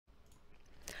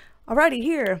Alrighty,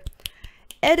 here.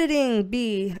 Editing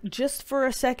B, just for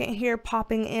a second here,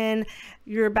 popping in.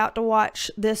 You're about to watch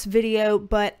this video,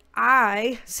 but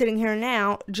I, sitting here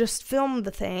now, just filmed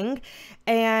the thing,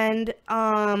 and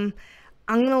I'm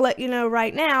gonna let you know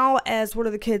right now, as what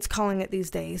are the kids calling it these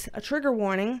days, a trigger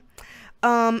warning,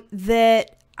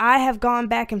 that I have gone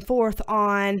back and forth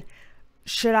on,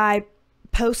 should I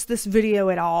post this video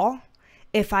at all?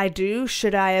 If I do,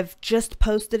 should I have just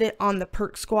posted it on the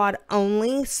Perk Squad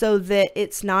only so that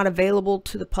it's not available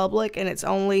to the public and it's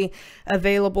only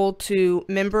available to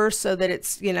members so that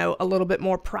it's, you know, a little bit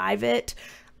more private?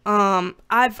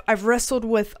 I've wrestled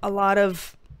with a lot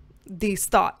of these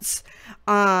thoughts.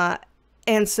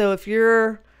 And so if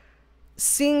you're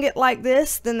seeing it like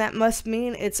this, then that must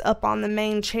mean it's up on the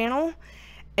main channel.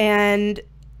 And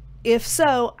if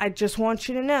so, I just want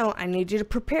you to know, I need you to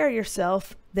prepare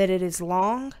yourself that it is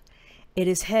long, it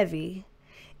is heavy,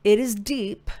 it is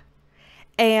deep,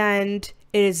 and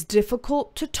it is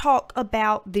difficult to talk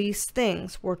about these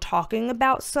things. We're talking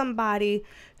about somebody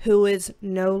who is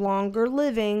no longer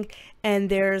living, and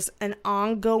there's an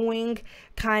ongoing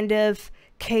kind of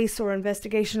case or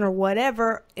investigation or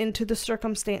whatever into the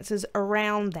circumstances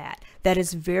around that. That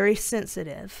is very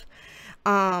sensitive.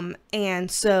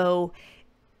 And so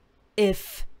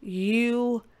if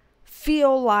you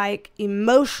feel like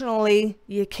emotionally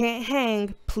you can't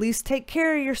hang, please take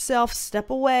care of yourself, step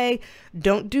away,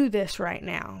 don't do this right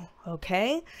now,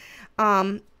 okay?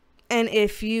 And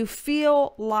if you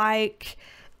feel like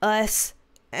us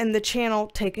and the channel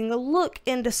taking a look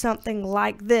into something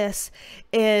like this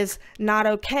is not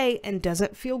okay and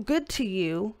doesn't feel good to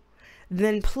you,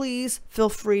 then please feel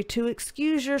free to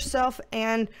excuse yourself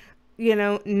and, you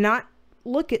know, not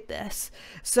look at this.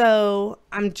 So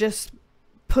I'm just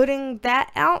putting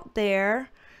that out there,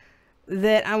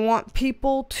 that I want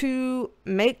people to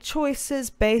make choices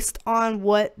based on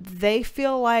what they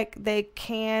feel like they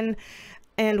can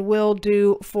and will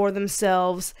do for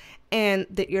themselves, and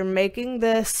that you're making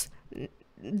this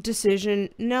decision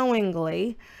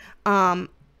knowingly. And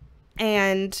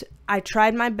I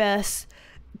tried my best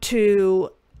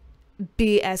to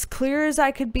be as clear as I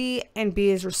could be and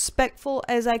be as respectful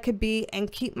as I could be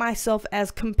and keep myself as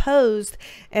composed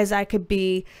as I could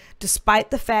be,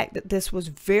 despite the fact that this was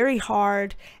very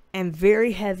hard and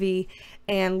very heavy,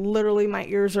 and literally my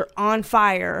ears are on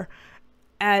fire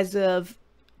as of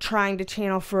trying to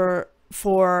channel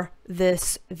for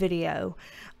this video.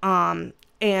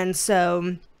 And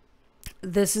so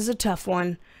this is a tough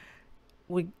one.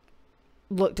 We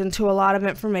looked into a lot of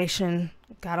information,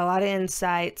 got a lot of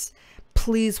insights.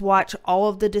 Please watch all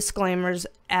of the disclaimers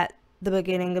at the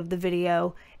beginning of the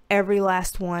video. Every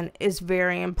last one is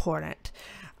very important.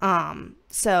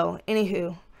 So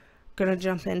anywho, gonna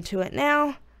jump into it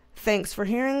now. Thanks for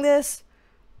hearing this.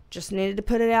 Just needed to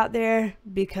put it out there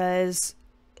because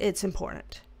it's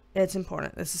important. It's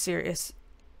important. This is serious.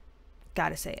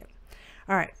 Gotta say it.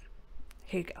 All right,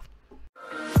 here you go.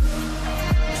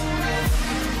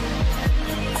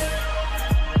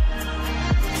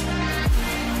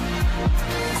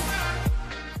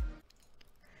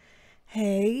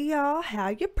 Hey y'all, how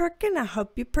you perking? I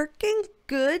hope you're perking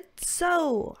good.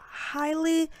 So,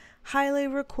 highly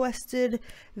requested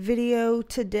video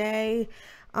today.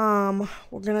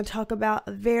 We're gonna talk about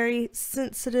a very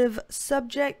sensitive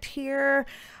subject here.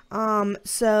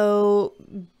 So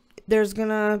there's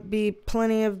gonna be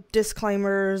plenty of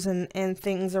disclaimers and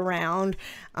things around,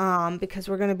 because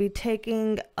we're gonna be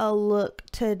taking a look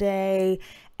today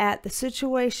at the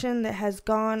situation that has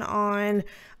gone on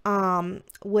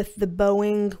with the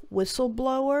Boeing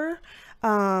whistleblower.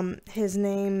 His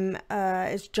name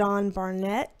is John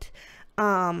Barnett,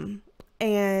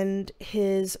 and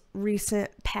his recent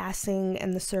passing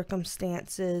and the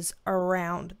circumstances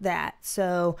around that.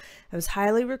 So it was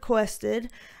highly requested.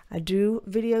 I do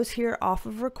videos here off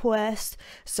of request,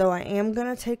 so I am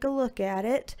going to take a look at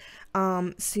it,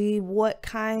 see what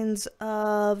kinds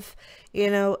of, you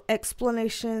know,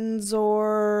 explanations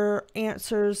or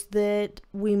answers that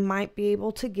we might be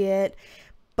able to get.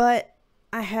 But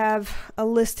I have a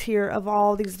list here of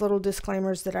all these little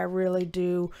disclaimers that I really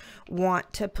do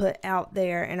want to put out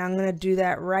there, and I'm going to do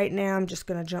that right now. I'm just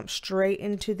going to jump straight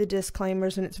into the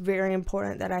disclaimers, and it's very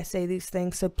important that I say these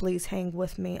things, so please hang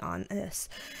with me on this.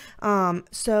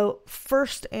 So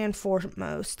first and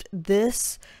foremost,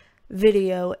 this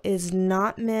video is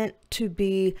not meant to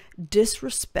be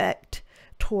disrespect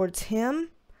towards him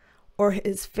or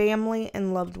his family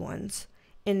and loved ones.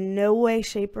 In no way,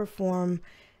 shape, or form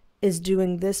is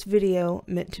doing this video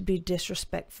meant to be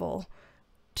disrespectful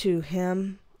to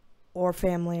him or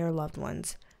family or loved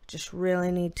ones. Just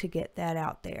really need to get that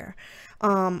out there.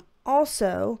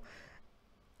 Also,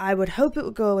 I would hope it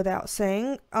would go without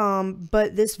saying,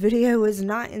 but this video is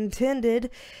not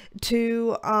intended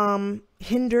to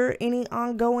hinder any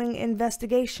ongoing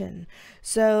investigation.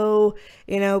 So,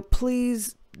 you know,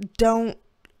 please don't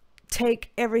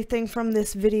take everything from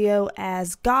this video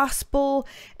as gospel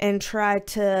and try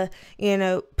to, you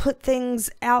know, put things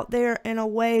out there in a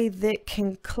way that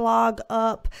can clog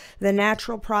up the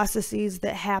natural processes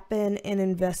that happen in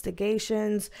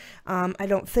investigations. I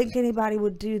don't think anybody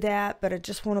would do that, but I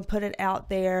just want to put it out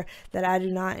there that I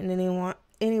do not in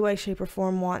any way, shape, or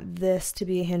form want this to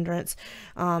be a hindrance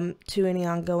to any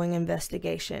ongoing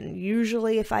investigation.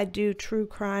 Usually if I do true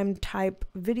crime type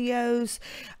videos,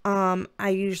 I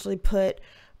usually put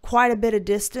quite a bit of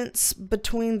distance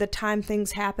between the time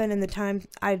things happen and the time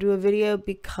I do a video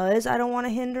because I don't want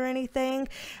to hinder anything.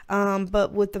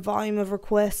 But with the volume of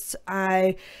requests,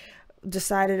 I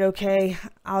decided, okay,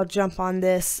 I'll jump on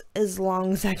this as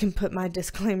long as I can put my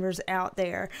disclaimers out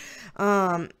there.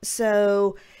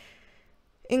 So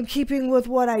in keeping with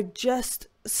what I just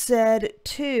said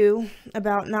too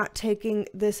about not taking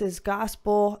this as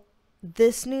gospel,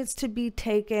 this needs to be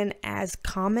taken as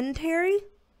commentary,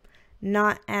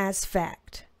 not as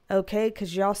fact. Okay,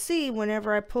 because y'all see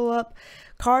whenever I pull up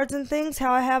cards and things,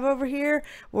 how I have over here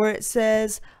where it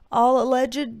says all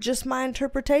alleged, just my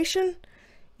interpretation.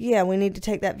 Yeah, we need to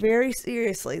take that very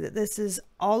seriously, that this is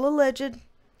all alleged,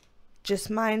 just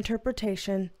my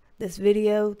interpretation. This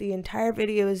video, the entire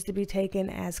video, is to be taken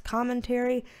as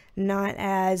commentary, not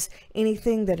as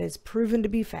anything that is proven to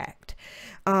be fact.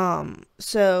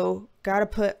 So gotta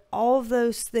put all of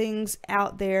those things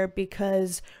out there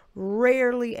because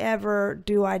rarely ever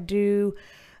do I do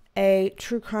a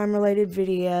true crime related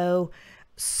video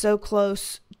so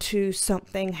close to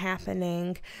something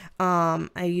happening.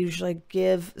 I usually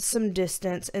give some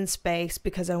distance and space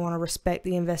because I want to respect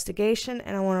the investigation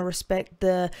and I want to respect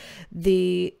the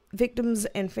victims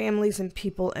and families and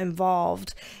people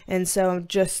involved. And so I'm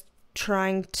just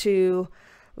trying to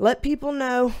let people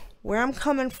know where I'm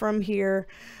coming from here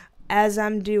as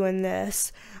I'm doing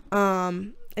this.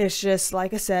 It's just,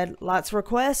 like I said, lots of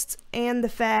requests and the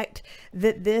fact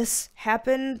that this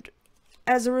happened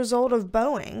as a result of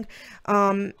Boeing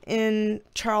in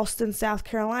Charleston, South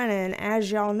Carolina. And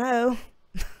as y'all know,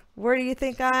 where do you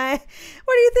think I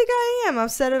am?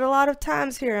 I've said it a lot of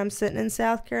times here. I'm sitting in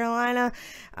South Carolina.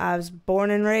 I was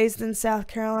born and raised in South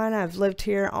Carolina. I've lived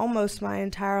here almost my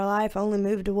entire life. Only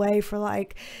moved away for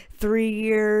like 3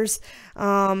 years.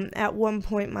 At one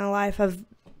point in my life, I've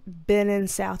been in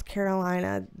South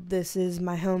Carolina. This is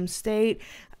my home state.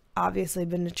 Obviously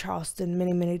been to Charleston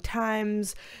many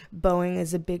times. Boeing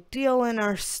is a big deal in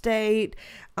our state.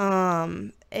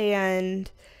 And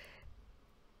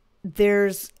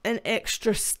there's an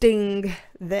extra sting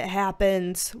that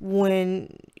happens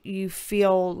when you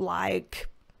feel like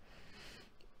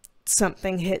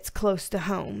something hits close to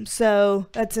home. So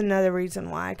that's another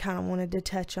reason why I kind of wanted to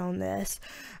touch on this.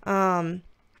 So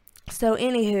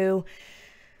anywho,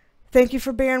 thank you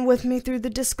for bearing with me through the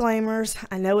disclaimers.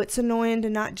 I know it's annoying to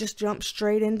not just jump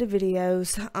straight into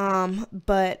videos,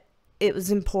 but it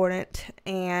was important,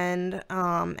 and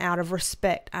out of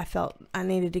respect, I felt I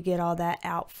needed to get all that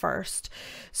out first.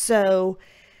 So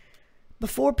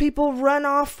before people run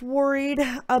off worried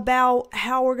about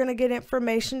how we're going to get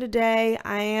information today,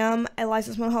 I am a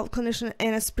licensed mental health clinician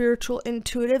and a spiritual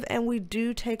intuitive, and we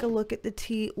do take a look at the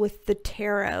tea with the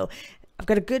tarot. I've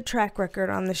got a good track record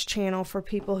on this channel for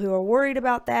people who are worried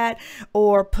about that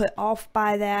or put off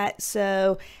by that.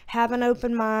 So have an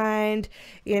open mind,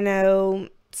 you know,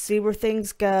 see where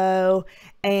things go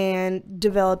and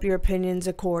develop your opinions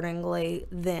accordingly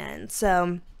then. So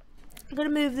I'm going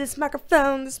to move this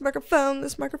microphone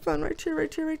right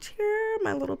here.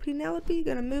 My little Penelope,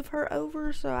 going to move her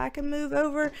over so I can move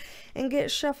over and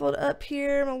get shuffled up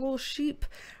here. My little sheep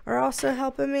are also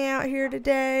helping me out here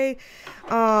today.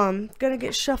 Going to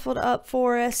get shuffled up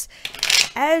for us.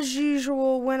 As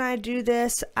usual, when I do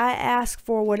this, I ask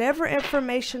for whatever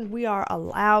information we are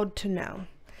allowed to know.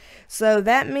 So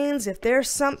that means if there's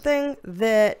something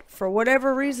that for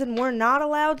whatever reason we're not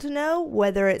allowed to know,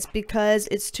 whether it's because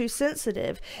it's too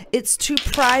sensitive, it's too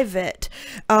private,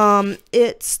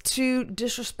 it's too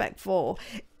disrespectful,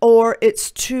 or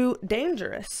it's too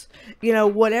dangerous, you know,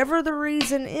 whatever the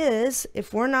reason is,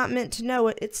 if we're not meant to know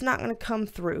it, it's not going to come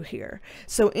through here.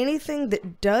 So anything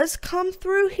that does come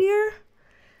through here,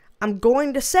 I'm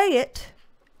going to say it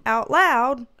out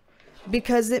loud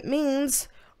because it means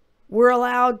we're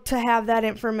allowed to have that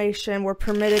information. We're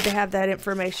permitted to have that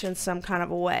information some kind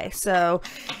of a way. So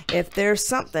if there's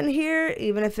something here,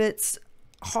 even if it's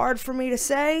hard for me to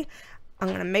say, I'm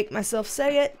going to make myself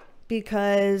say it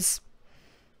because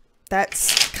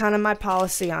that's kind of my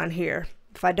policy on here.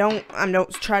 If I don't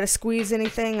try to squeeze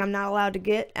anything I'm not allowed to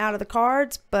get out of the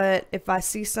cards, but if I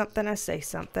see something, I say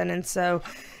something. And so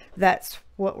that's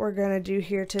what we're going to do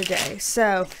here today.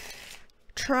 So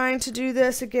trying to do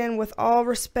this again with all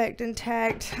respect and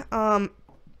tact,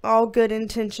 all good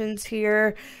intentions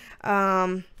here.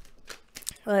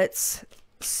 Let's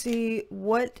see,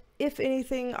 what, if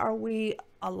anything, are we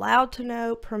allowed to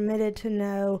know, permitted to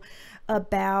know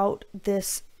about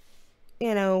this,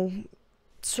 you know,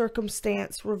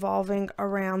 circumstance revolving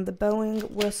around the Boeing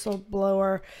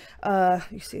whistleblower.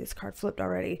 You see this card flipped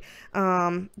already.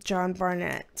 John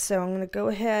Barnett. So I'm going to go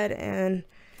ahead and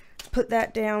put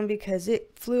that down because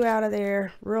it flew out of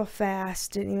there real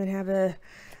fast. Didn't even have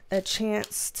a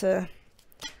chance to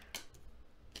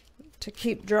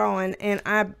keep drawing. And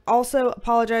I also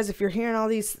apologize if you're hearing all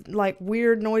these like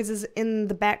weird noises in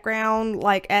the background,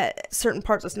 like at certain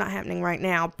parts. It's not happening right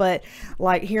now, but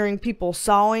like hearing people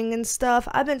sawing and stuff.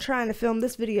 I've been trying to film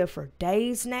this video for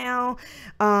days now,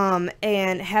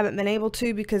 and haven't been able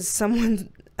to because someone,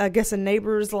 I guess a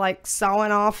neighbor's like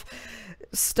sawing off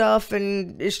stuff,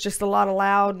 and it's just a lot of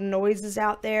loud noises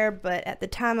out there. But at the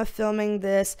time of filming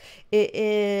this, it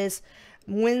is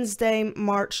Wednesday,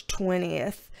 March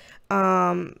 20th.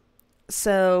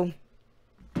 So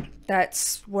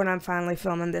that's when I'm finally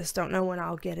filming this. Don't know when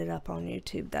I'll get it up on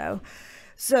YouTube though.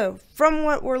 So from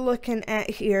what we're looking at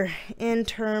here in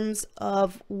terms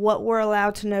of what we're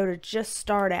allowed to know to just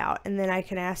start out, and then I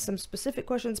can ask some specific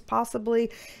questions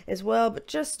possibly as well, but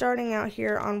just starting out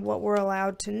here on what we're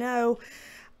allowed to know.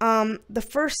 The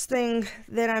first thing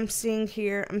that I'm seeing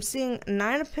here, I'm seeing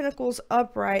 9 of Pentacles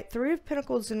upright, 3 of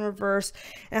Pentacles in reverse,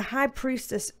 and a High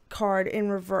Priestess card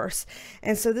in reverse.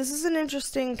 And so this is an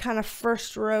interesting kind of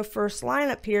first row, first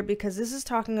lineup here, because this is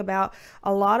talking about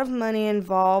a lot of money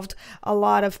involved, a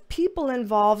lot of people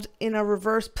involved in a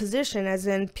reverse position, as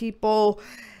in people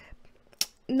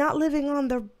not living on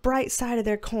the bright side of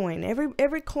their coin.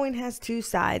 Every coin has 2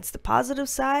 sides, the positive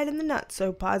side and the not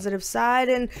so positive side.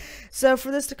 And so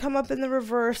for this to come up in the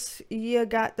reverse, you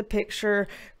got the picture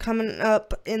coming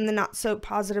up in the not so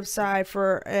positive side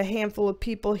for a handful of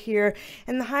people here.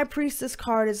 And the High Priestess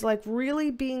card is like really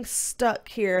being stuck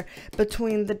here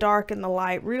between the dark and the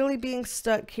light, really being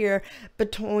stuck here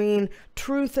between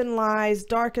truth and lies,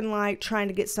 dark and light, trying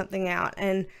to get something out.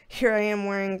 And here I am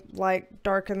wearing like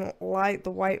dark and light,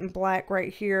 the white and black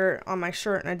right here on my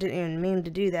shirt, and I didn't even mean to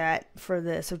do that for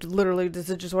this. It literally, this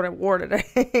is just what I wore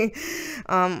today.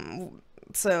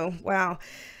 So wow.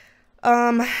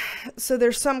 So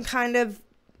there's some kind of,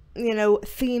 you know,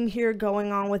 theme here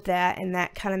going on with that, and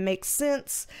that kind of makes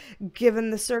sense given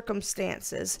the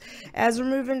circumstances. As we're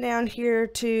moving down here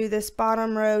to this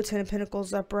bottom row, 10 of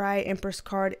Pentacles upright, Empress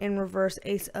card in reverse,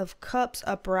 Ace of Cups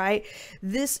upright,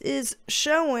 this is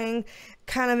showing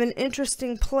kind of an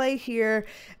interesting play here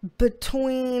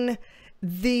between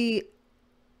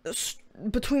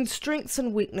strengths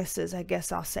and weaknesses, I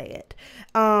guess I'll say it.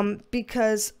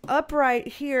 Because upright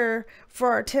here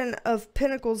for our 10 of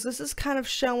Pentacles, this is kind of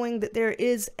showing that there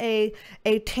is a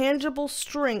tangible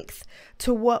strength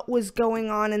to what was going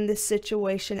on in this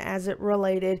situation as it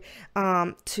related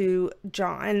to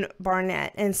John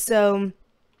Barnett. And so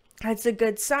that's a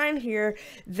good sign here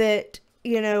that,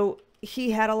 you know,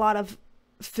 he had a lot of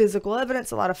physical evidence,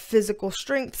 a lot of physical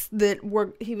strengths that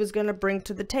he was going to bring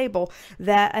to the table.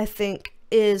 That I think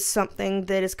is something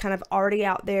that is kind of already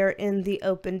out there in the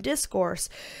open discourse.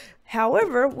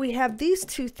 However, we have these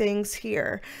 2 things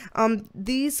here.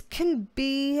 These can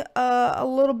be a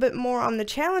little bit more on the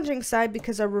challenging side,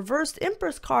 because a reversed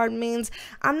Empress card means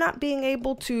I'm not being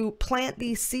able to plant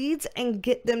these seeds and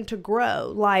get them to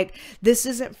grow. Like, this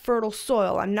isn't fertile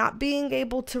soil. I'm not being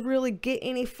able to really get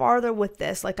any farther with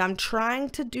this. Like, I'm trying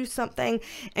to do something,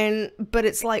 but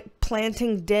it's like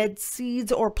planting dead seeds,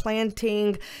 or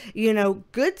planting, you know,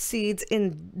 good seeds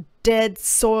in dead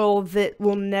soil that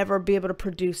will never be able to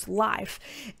produce life.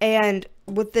 And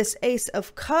with this Ace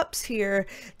of Cups here,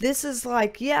 this is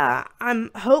like, yeah, I'm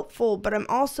hopeful, but I'm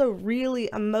also really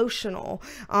emotional.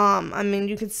 I mean,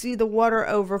 you can see the water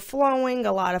overflowing.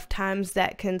 A lot of times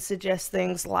that can suggest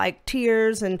things like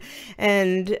tears and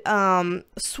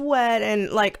sweat, and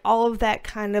like all of that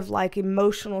kind of like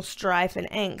emotional strife and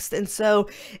angst. And so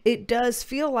it does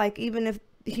feel like, even if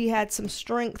he had some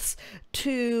strengths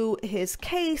to his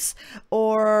case,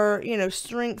 or, you know,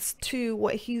 strengths to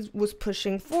what he was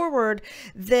pushing forward,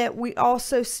 that we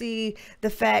also see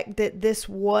the fact that this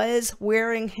was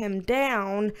wearing him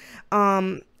down,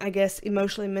 I guess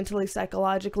emotionally, mentally,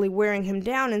 psychologically wearing him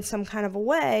down in some kind of a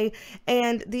way.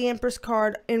 And the Empress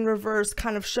card in reverse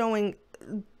kind of showing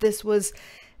this was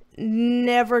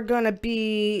never gonna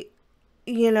be,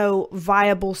 you know,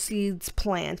 viable seeds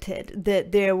planted,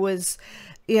 that there was,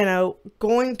 you know,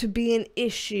 going to be an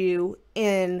issue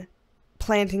in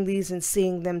planting these and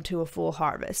seeing them to a full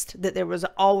harvest, that there was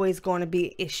always going to be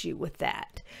an issue with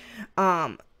that.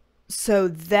 So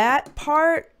that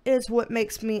part is what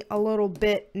makes me a little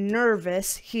bit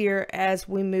nervous here as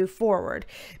we move forward,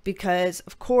 because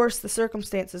of course the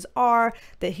circumstances are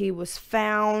that he was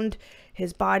found,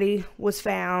 his body was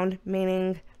found,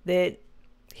 meaning that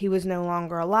he was no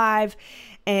longer alive,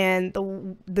 and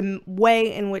the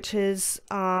way in which his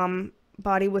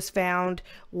body was found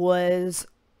was,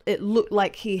 it looked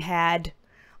like he had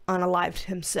unalived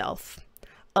himself.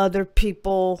 Other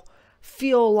people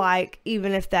feel like,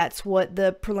 even if that's what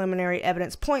the preliminary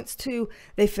evidence points to,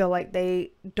 they feel like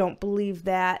they don't believe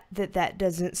that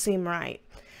doesn't seem right.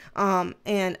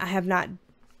 And I have not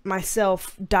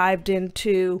myself dived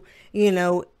into, you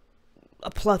know, a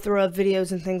plethora of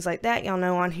videos and things like that. Y'all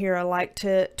know on here I like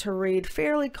to read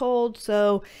fairly cold,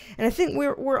 so, and I think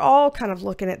we're all kind of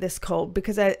looking at this cold,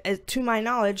 because to my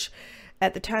knowledge,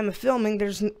 at the time of filming,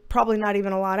 there's probably not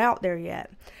even a lot out there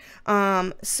yet.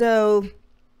 So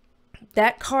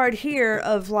that card here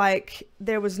of like,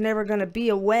 there was never going to be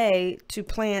a way to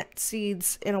plant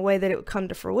seeds in a way that it would come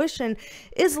to fruition,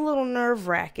 is a little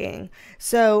nerve-wracking.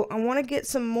 So I want to get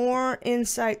some more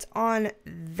insights on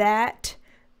that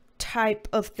type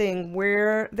of thing,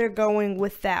 where they're going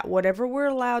with that, whatever we're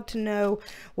allowed to know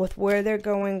with where they're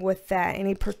going with that.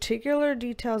 Any particular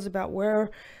details about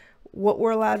what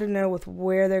we're allowed to know with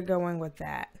where they're going with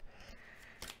that.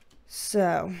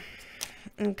 So,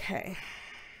 okay.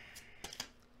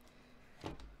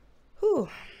 Whew.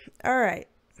 All right.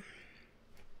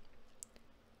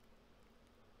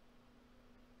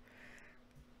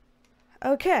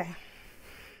 Okay.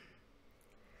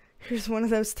 Here's one of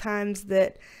those times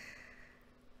that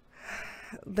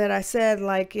I said,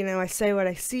 like, you know, I say what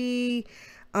I see.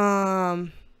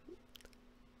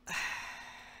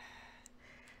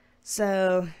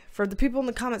 So for the people in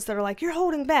the comments that are like, you're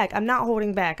holding back, I'm not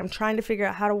holding back. I'm trying to figure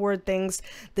out how to word things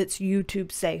that's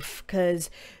YouTube safe, because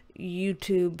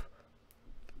YouTube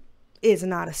is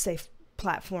not a safe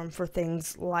platform for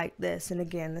things like this. And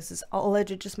again, this is all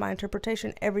alleged, just my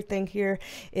interpretation. Everything here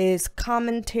is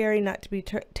commentary, not to be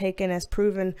taken as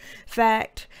proven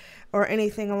fact or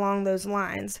anything along those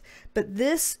lines. But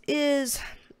this is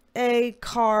a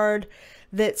card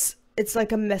it's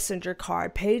like a messenger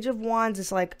card. Page of Wands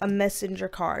is like a messenger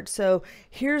card. So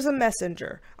here's a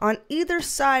messenger. On either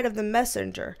side of the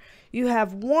messenger, you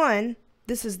have one,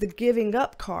 this is the giving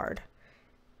up card,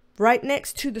 right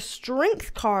next to the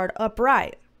strength card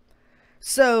upright.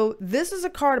 So this is a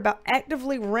card about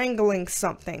actively wrangling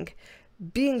something,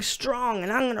 being strong,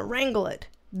 and I'm going to wrangle it.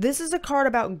 This is a card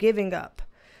about giving up.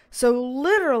 So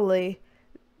literally,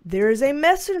 there is a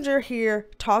messenger here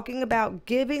talking about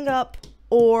giving up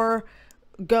or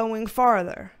going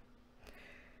farther.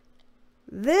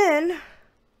 Then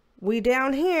we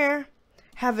down here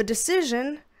have a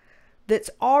decision that's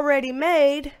already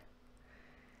made.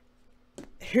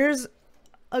 Here's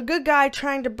a good guy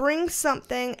trying to bring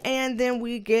something, and then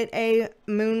we get a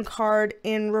moon card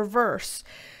in reverse.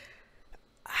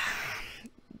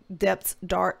 Depths,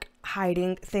 dark,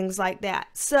 hiding, things like that.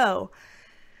 So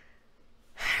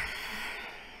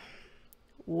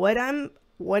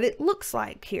what it looks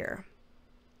like here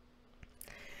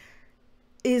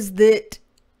is that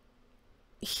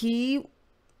he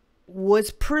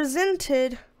was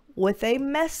presented with a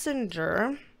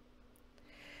messenger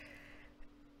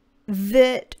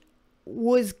that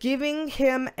was giving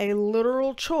him a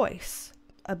literal choice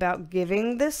about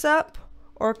giving this up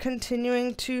or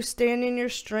continuing to stand in your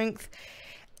strength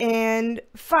and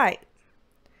fight.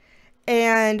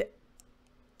 And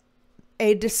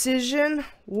a decision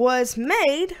was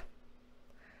made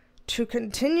to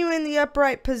continue in the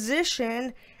upright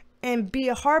position and be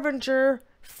a harbinger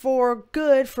for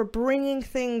good, for bringing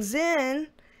things in.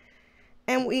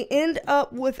 And we end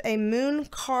up with a moon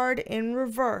card in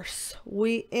reverse.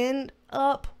 We end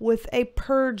up with a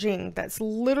purging. That's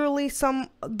literally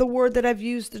the word that I've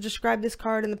used to describe this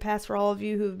card in the past for all of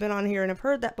you who have been on here and have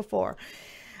heard that before.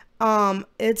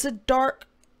 It's a dark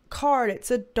card.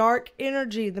 It's a dark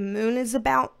energy. The moon is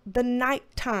about the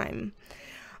nighttime.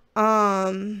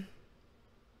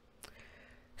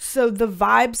 So the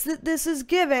vibes that this is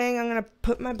giving, I'm going to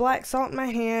put my black salt in my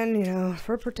hand, you know,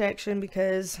 for protection,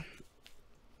 because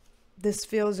this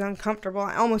feels uncomfortable.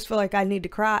 I almost feel like I need to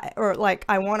cry, or like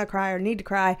I want to cry or need to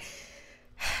cry,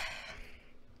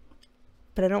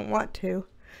 but I don't want to.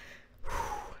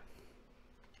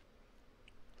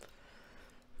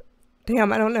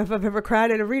 Damn, I don't know if I've ever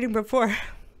cried at a reading before.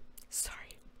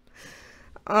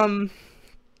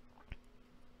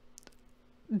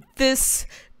 This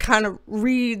kind of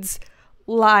reads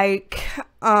like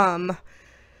the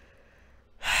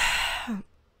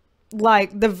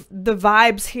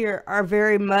vibes here are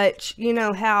very much, you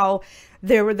know, how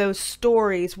there were those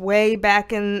stories way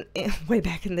back in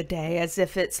the day, as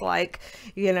if it's like,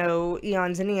 you know,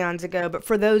 eons and eons ago. But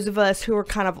for those of us who are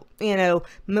kind of, you know,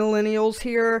 millennials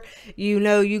here, you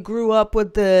know, you grew up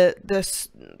with the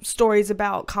stories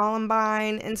about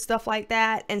Columbine and stuff like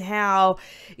that, and how,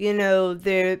 you know,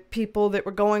 the people that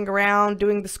were going around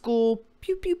doing the school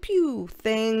pew pew pew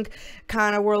thing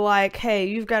kind of were like, hey,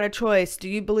 you've got a choice. Do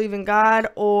you believe in God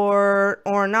or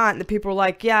not? And the people were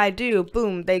like, yeah, I do.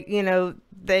 Boom. They, you know,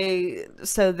 they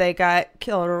got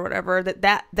killed or whatever.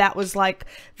 That was like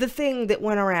the thing that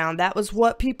went around. That was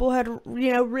what people had,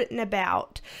 you know, written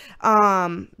about.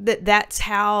 That's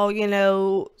how, you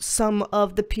know, some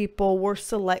of the people were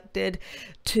selected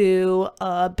to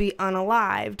be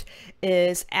unalived,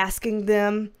 is asking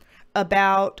them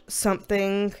about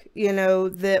something, you know,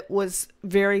 that was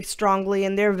very strongly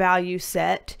in their value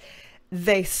set.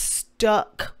 They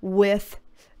stuck with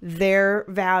their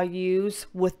values,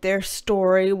 with their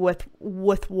story, with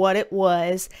what it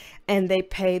was, and they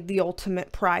paid the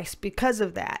ultimate price because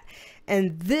of that.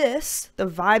 And this, the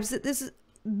vibes that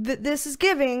this is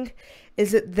giving,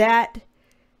 is that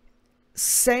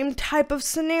same type of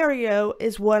scenario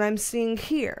is what I'm seeing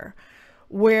here,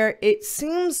 where it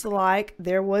seems like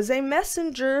there was a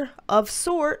messenger of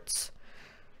sorts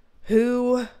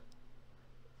who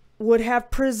would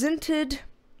have presented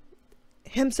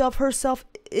himself, herself,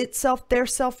 itself, their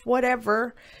self,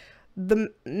 whatever. The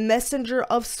messenger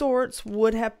of sorts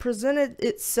would have presented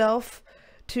itself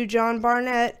to John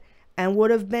Barnett and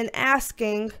would have been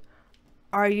asking,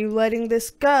 are you letting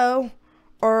this go,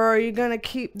 or are you going to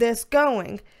keep this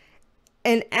going?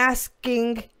 And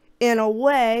asking in a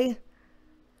way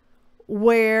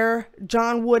where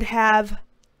John would have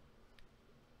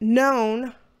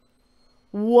known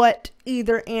what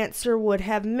either answer would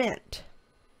have meant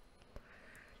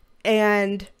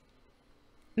and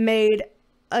made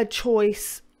a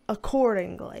choice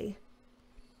accordingly.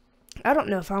 I don't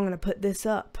know if I'm going to put this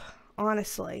up,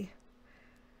 honestly.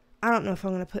 I don't know if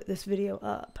I'm going to put this video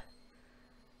up.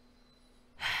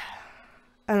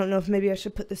 I don't know if maybe I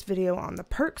should put this video on the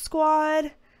Perk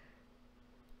Squad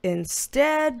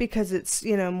instead, because it's,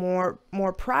 you know,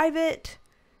 more private,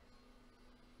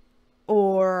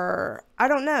 or I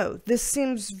don't know. This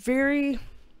seems very,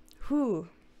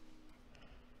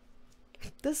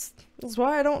 this is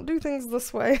why I don't do things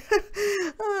this way.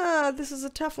 This is a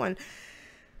tough one,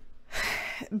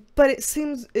 but it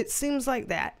seems like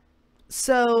that.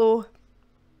 So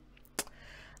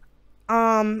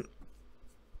let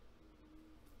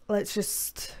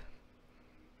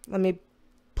me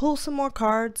pull some more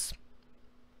cards,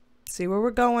 see where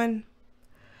we're going.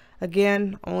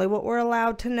 Again, only what we're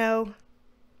allowed to know,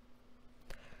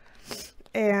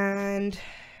 and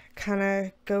kind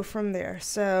of go from there.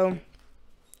 So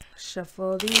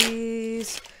shuffle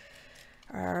these.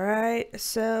 All right,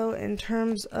 so in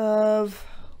terms of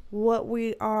what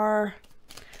we are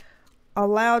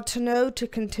allowed to know to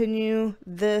continue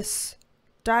this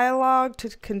dialogue, to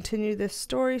continue this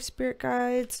story, spirit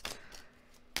guides,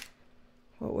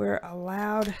 what we're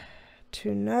allowed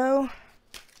to know.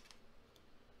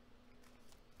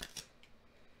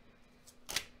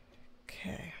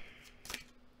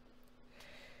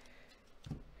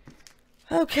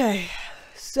 Okay,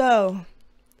 so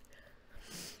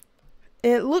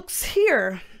it looks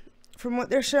here, from what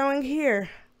they're showing here,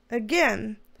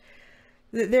 again,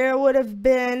 that there would have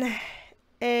been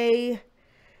and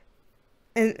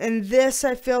this,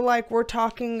 I feel like we're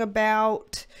talking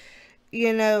about,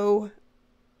 you know,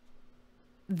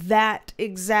 that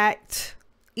exact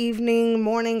evening,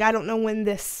 morning. I don't know when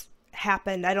this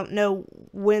happened. I don't know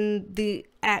when the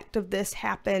act of this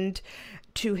happened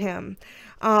to him.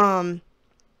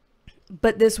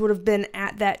 But this would have been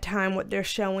at that time, what they're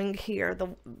showing here.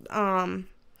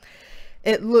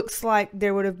 It looks like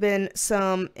there would have been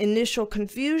some initial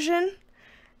confusion,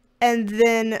 and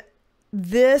then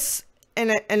this,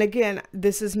 and again,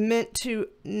 this is meant to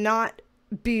not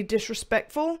be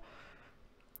disrespectful,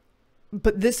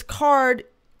 but this card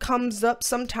comes up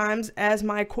sometimes as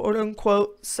my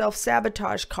quote-unquote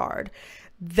self-sabotage card.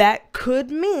 That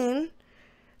could mean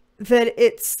that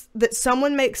that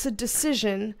someone makes a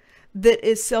decision that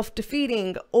is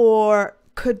self-defeating, or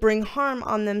could bring harm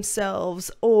on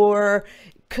themselves, or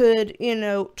could, you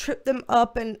know, trip them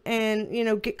up and you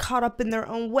know, get caught up in their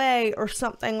own way or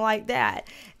something like that.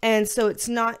 And so it's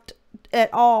not at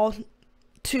all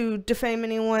to defame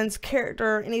anyone's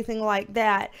character or anything like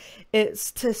that.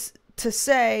 It's to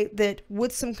say that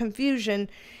with some confusion,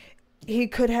 he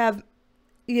could have,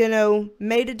 you know,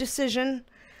 made a decision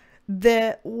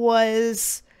that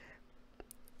was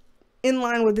in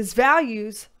line with his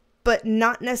values, but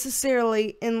not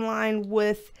necessarily in line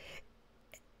with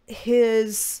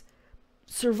his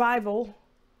survival.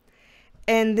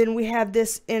 And then we have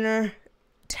this inner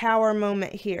tower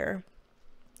moment here.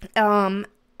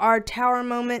 Our tower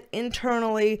moment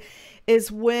internally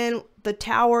is when the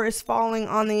tower is falling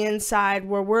on the inside,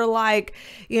 where we're like,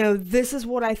 you know, this is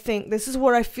what I think, this is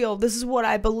what I feel, this is what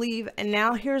I believe, and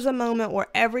now here's a moment where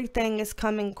everything is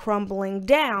coming crumbling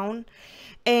down.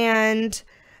 And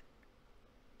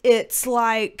it's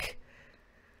like,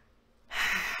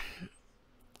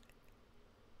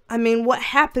 I mean, what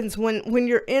happens when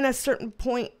you're in a certain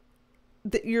point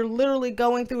that you're literally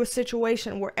going through a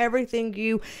situation where everything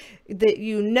that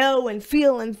you know and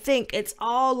feel and think, it's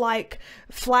all like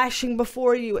flashing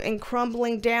before you and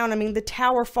crumbling down. I mean, the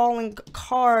tower falling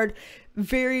card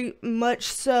very much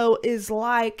so is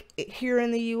like here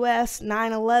in the US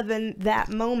 9/11, that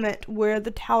moment where the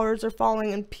towers are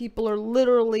falling and people are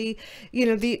literally, you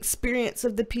know, the experience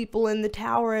of the people in the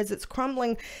tower as it's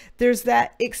crumbling. There's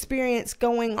that experience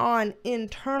going on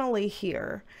internally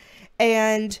here.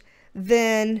 And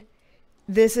then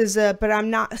this is but I'm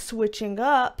not switching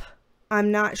up,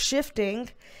 I'm not shifting,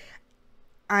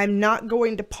 I'm not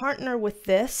going to partner with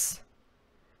this.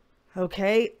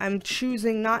 Okay, I'm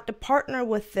choosing not to partner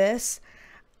with this.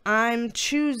 I'm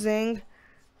choosing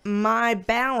my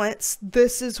balance.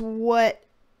 This is what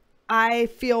I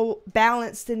feel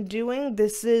balanced in doing.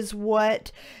 This is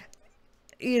what,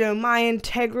 you know, my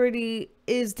integrity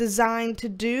is designed to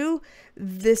do.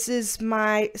 This is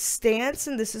my stance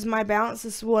and this is my balance.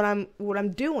 This is what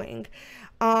I'm doing.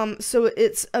 So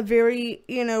it's a very,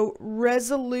 you know,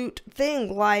 resolute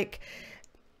thing, like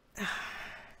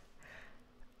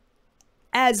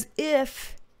as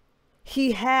if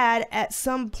he had at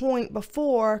some point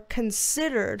before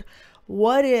considered,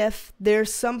 what if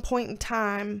there's some point in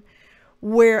time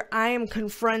where I am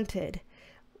confronted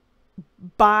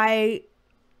by,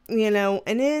 you know,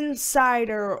 an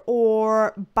insider,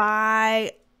 or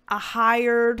by a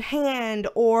hired hand,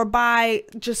 or by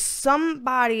just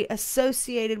somebody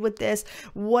associated with this.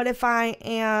 What if I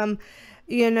am,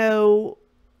 you know,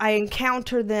 I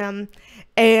encounter them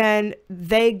and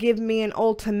they give me an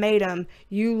ultimatum,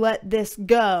 you let this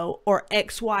go or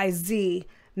XYZ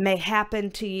may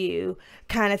happen to you,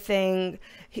 kind of thing.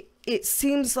 It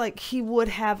seems like he would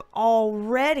have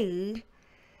already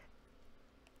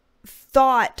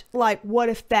thought, like, what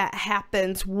if that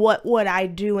happens? What would I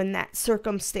do in that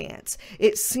circumstance?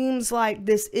 It seems like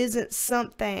this isn't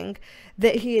something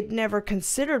that he had never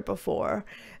considered before,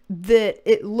 that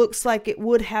it looks like it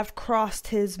would have crossed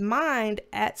his mind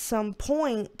at some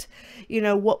point. You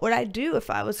know, what would I do if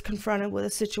I was confronted with a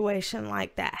situation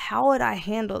like that? How would I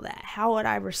handle that? How would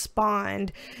I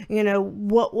respond? You know,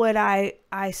 what would I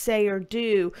say or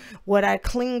do? Would I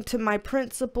cling to my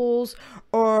principles,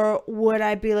 or would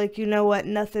I be like, you know what,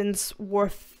 nothing's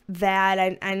worth that,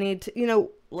 I need to, you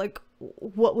know, like,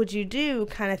 what would you do,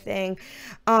 kind of thing.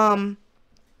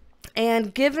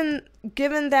 And given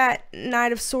that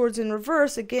Knight of Swords in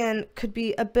reverse, again, could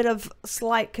be a bit of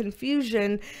slight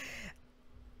confusion.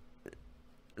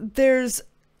 There's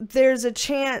a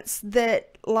chance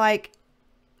that, like,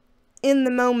 in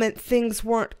the moment, things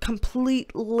weren't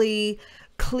completely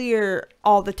clear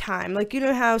all the time. Like, you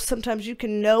know how sometimes you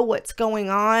can know what's going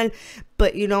on,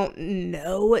 but you don't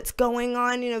know what's going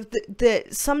on? You know,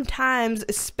 that sometimes,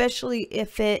 especially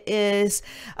if it is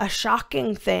a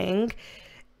shocking thing,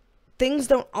 things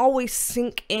don't always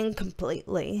sink in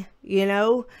completely, you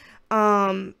know?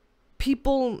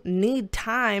 People need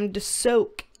time to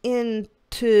soak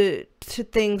into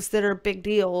things that are big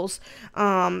deals,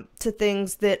 to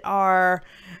things that are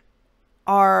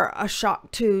a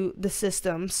shock to the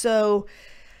system. So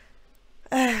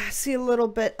I see a little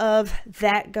bit of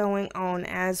that going on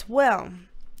as well.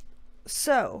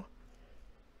 So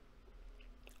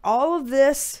all of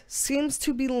this seems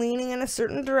to be leaning in a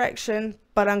certain direction,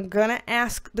 but I'm gonna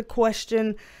ask the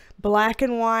question black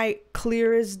and white,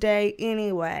 clear as day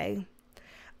anyway,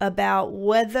 about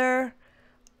whether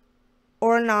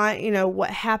or not, you know, what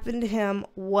happened to him,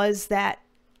 was that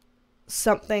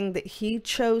something that he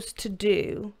chose to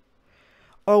do,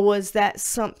 or was that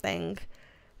something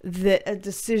that a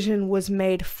decision was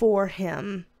made for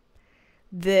him,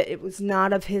 that it was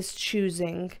not of his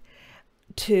choosing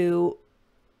to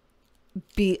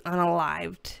be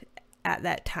unalived at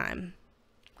that time.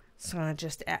 So I'm gonna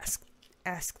just ask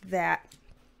that.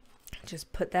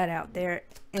 Just put that out there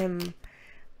in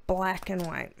black and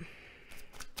white.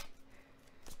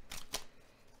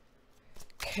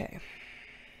 Okay.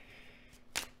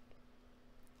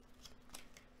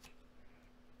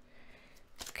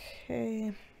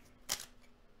 Okay.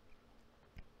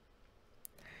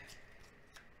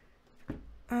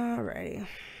 Alrighty.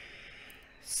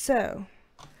 So,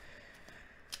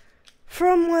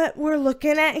 from what we're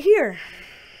looking at here,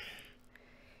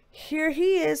 here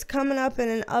he is coming up in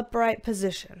an upright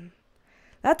position.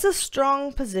 That's a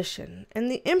strong position, and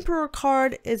the Emperor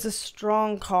card is a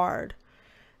strong card.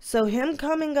 So him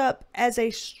coming up as a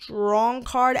strong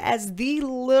card, as the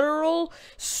literal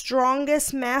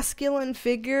strongest masculine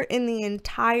figure in the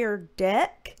entire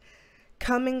deck,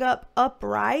 coming up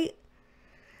upright,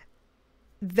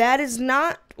 that is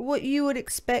not what you would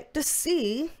expect to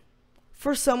see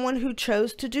for someone who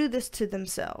chose to do this to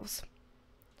themselves.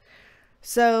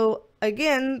 So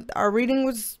again, our reading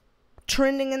was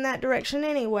trending in that direction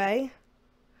anyway,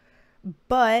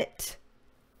 but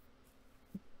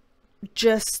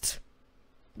just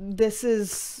this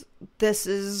is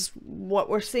what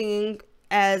we're seeing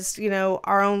as, you know,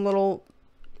 our own little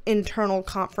internal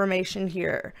confirmation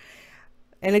here.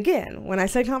 And again, when I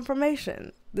say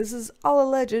confirmation, this is all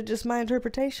alleged, just my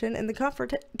interpretation, and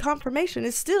the confirmation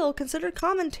is still considered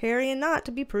commentary and not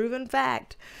to be proven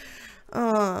fact.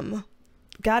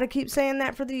 Gotta keep saying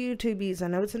that for the YouTubies. I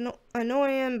know it's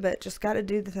annoying, but just gotta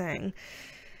do the thing.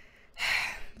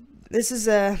 This is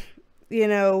a, you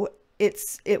know,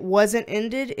 it wasn't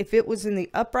ended. If it was in the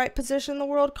upright position, the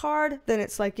world card, then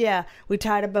it's like, yeah, we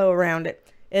tied a bow around it.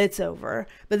 It's over.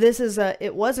 But this is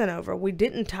it wasn't over. We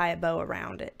didn't tie a bow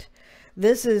around it.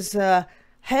 This is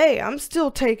hey, I'm still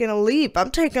taking a leap.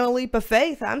 I'm taking a leap of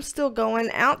faith. I'm still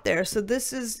going out there. So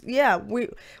this is, yeah,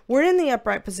 we're in the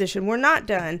upright position. We're not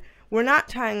done. We're not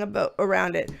tying a bow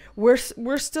around it. We're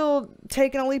still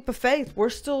taking a leap of faith. We're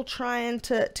still trying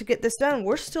to get this done.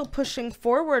 We're still pushing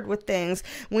forward with things.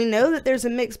 We know that there's a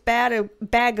mixed bag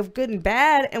of good and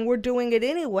bad, and we're doing it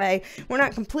anyway. We're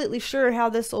not completely sure how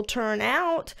this will turn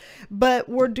out, but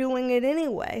we're doing it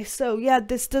anyway. So yeah,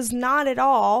 this does not at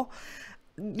all,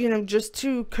 you know, just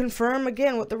to confirm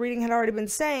again what the reading had already been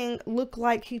saying, look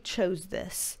like he chose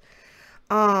this.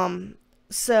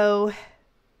 So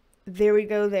there we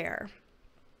go there.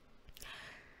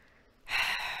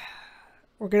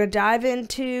 We're going to dive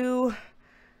into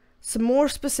some more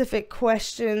specific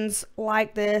questions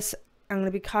like this. I'm going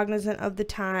to be cognizant of the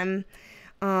time,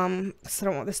 because I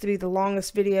don't want this to be the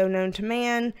longest video known to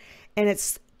man, and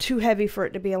it's too heavy for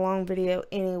it to be a long video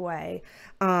anyway.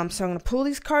 So I'm going to pull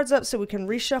these cards up so we can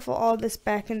reshuffle all this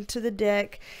back into the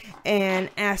deck and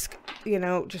ask, you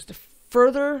know, just a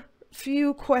further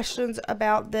few questions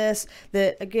about this,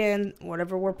 that again,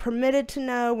 whatever we're permitted to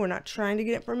know, we're not trying to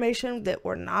get information that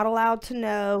we're not allowed to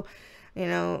know. You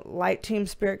know, light team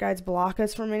spirit guides block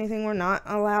us from anything we're not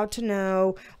allowed to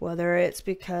know, whether it's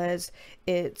because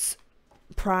it's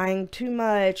prying too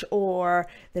much or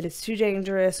that it's too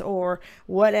dangerous or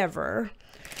whatever.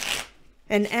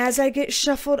 And as I get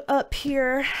shuffled up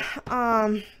here,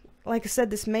 like I said,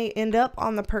 this may end up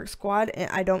on the Perk Squad.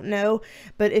 I don't know.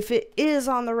 But if it is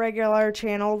on the regular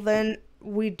channel, then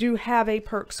we do have a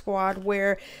Perk Squad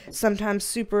where sometimes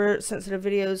super sensitive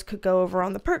videos could go over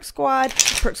on the Perk Squad.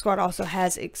 Perk Squad also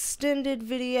has extended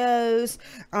videos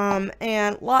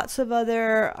and lots of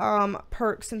other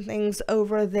perks and things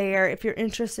over there. If you're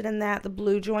interested in that, the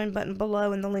blue join button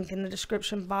below and the link in the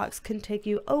description box can take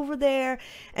you over there.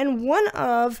 And one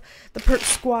of the Perk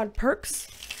Squad perks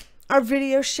are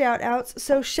video shout outs.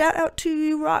 So shout out to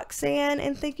you, Roxanne,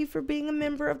 and thank you for being a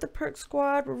member of the Perk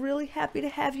Squad. We're really happy to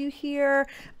have you here.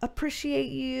 Appreciate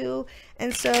you.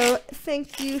 And so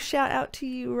thank you. Shout out to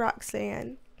you,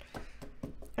 Roxanne.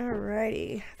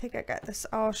 Alrighty. I think I got this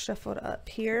all shuffled up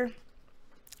here.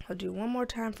 I'll do one more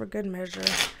time for good measure.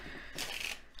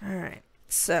 Alright.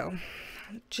 So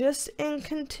just in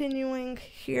continuing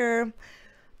here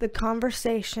the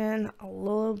conversation a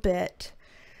little bit,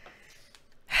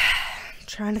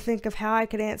 trying to think of how I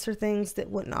could answer things that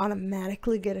wouldn't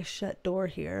automatically get a shut door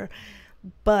here.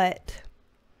 But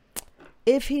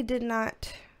if he did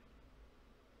not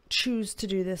choose to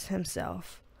do this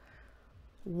himself,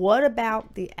 what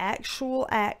about the actual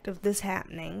act of this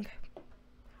happening?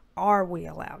 Are we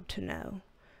allowed to know?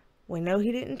 We know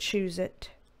he didn't choose it.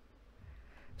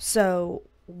 So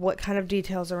what kind of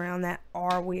details around that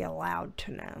are we allowed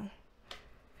to know?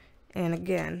 And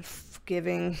again,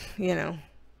 giving, you know,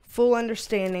 full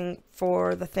understanding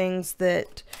for the things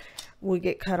that we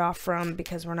get cut off from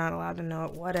because we're not allowed to know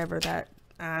it, whatever that,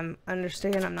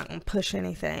 understand. I'm not going to push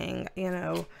anything, you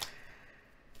know.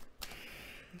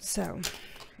 So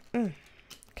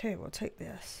Okay, we'll take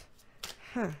this.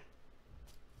 Huh.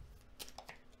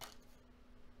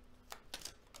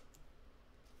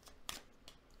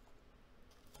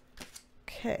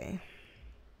 Okay.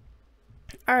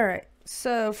 All right.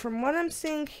 So from what I'm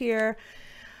seeing here,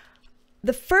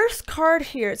 the first card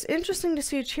here, it's interesting to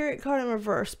see a Chariot card in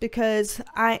reverse because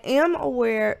I am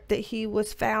aware that he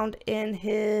was found in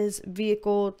his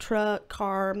vehicle, truck,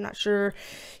 car, I'm not sure,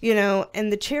 you know,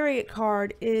 and the Chariot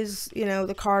card is, you know,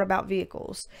 the card about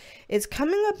vehicles. It's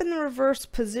coming up in the reverse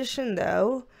position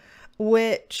though,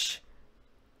 which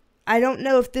I don't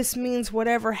know if this means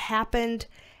whatever happened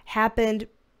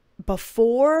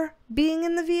before being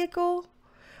in the vehicle,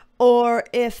 or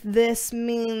if this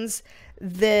means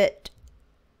that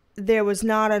there was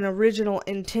not an original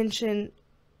intention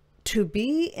to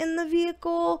be in the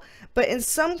vehicle, but in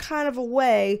some kind of a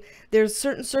way, there's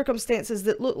certain circumstances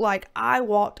that look like I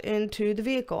walked into the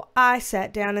vehicle. I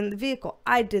sat down in the vehicle.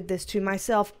 I did this to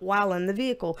myself while in the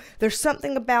vehicle. There's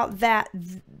something about that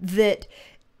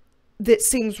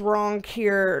seems wrong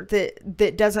here,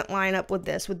 that doesn't line up with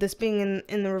this being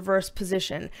in the reverse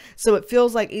position. So it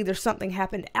feels like either something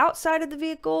happened outside of the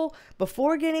vehicle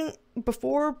before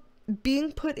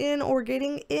being put in or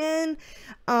getting in,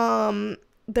 or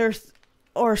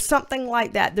something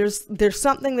like that. There's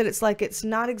something that it's like it's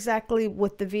not exactly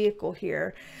with the vehicle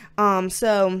here.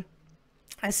 So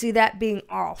I see that being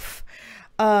off.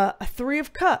 A 3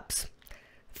 of Cups.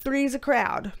 3 is a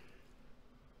crowd.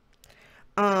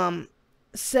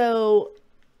 So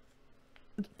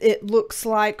it looks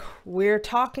like we're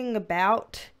talking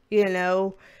about, you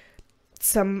know,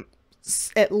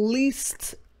 at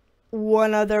least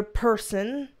one other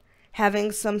person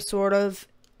having some sort of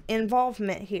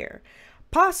involvement here.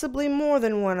 Possibly more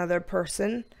than one other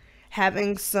person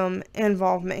having some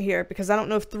involvement here, because I don't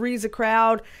know if 3 is a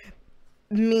crowd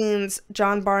means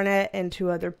John Barnett and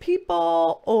 2 other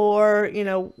people, or, you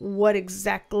know, what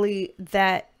exactly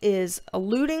that is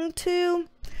alluding to.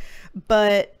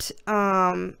 But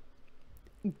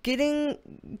getting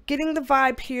the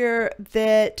vibe here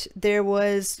that there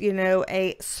was, you know,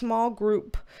 a small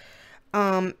group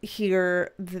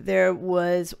here. There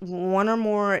was one or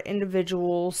more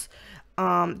individuals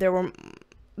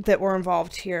that were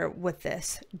involved here with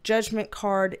this. Judgment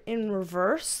card in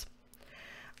reverse.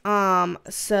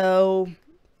 So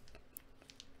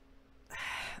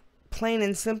plain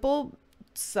and simple,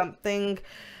 something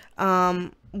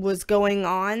was going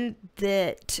on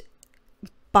that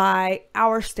by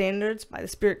our standards, by the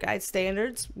spirit guide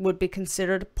standards, would be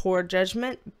considered poor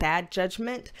judgment, bad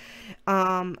judgment.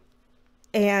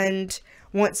 And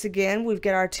once again, we've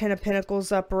got our 10 of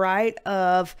Pentacles upright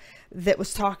that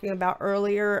was talking about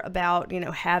earlier about, you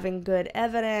know, having good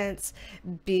evidence,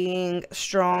 being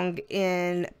strong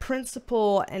in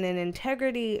principle and in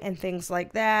integrity and things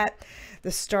like that.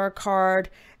 The Star card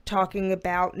talking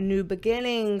about new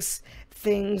beginnings,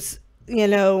 things, you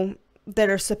know, that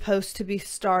are supposed to be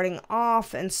starting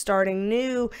off and starting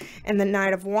new. And the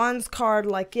Knight of Wands card,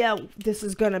 like, yeah, this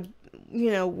is gonna, you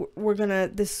know,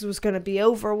 this was gonna be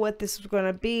over with, this was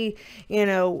gonna be, you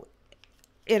know,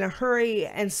 in a hurry.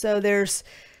 And so there's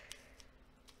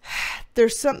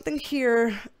something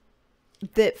here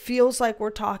that feels like we're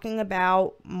talking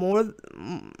about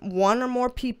one or more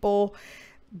people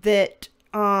that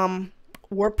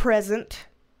were present,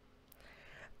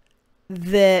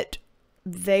 that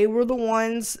they were the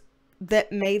ones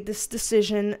that made this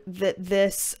decision that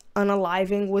this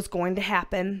unaliving was going to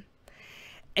happen,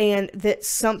 and that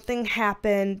something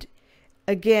happened.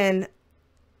 Again,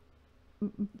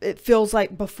 it feels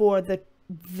like before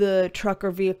the truck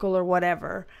or vehicle or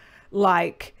whatever,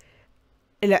 like,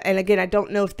 and again, I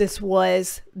don't know if this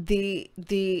was the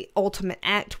ultimate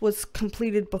act was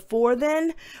completed before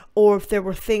then, or if there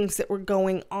were things that were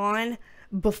going on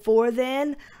before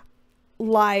then,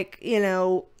 like, you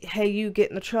know, hey, you get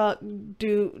in the truck,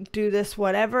 do this,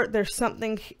 whatever. There's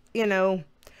something, you know,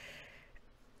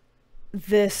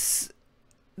 there's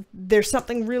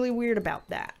something really weird about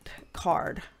that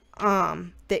card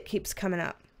that keeps coming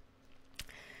up. I'm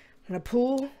gonna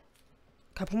pull a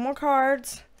couple more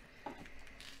cards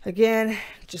again,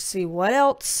 just see what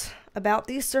else about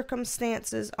these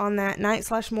circumstances on that night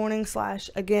 / morning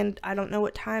 / again, I don't know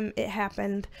what time it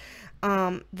happened,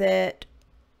 that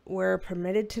we're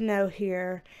permitted to know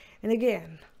here. And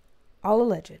again, all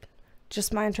alleged,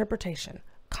 just my interpretation,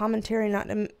 commentary, not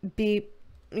to be,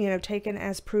 you know, taken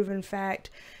as proven fact.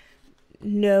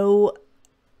 No,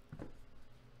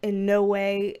 in no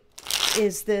way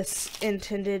is this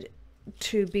intended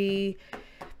to be,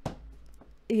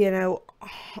 you know,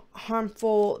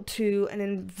 harmful to an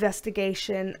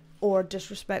investigation or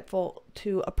disrespectful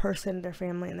to a person, their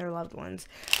family, and their loved ones.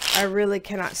 I really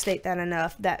cannot state that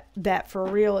enough. That for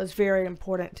real is very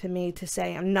important to me to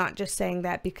say. I'm not just saying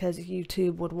that because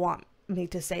YouTube would want me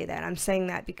to say that. I'm saying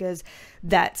that because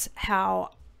that's how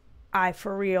I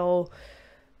for real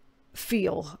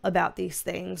feel about these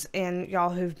things. And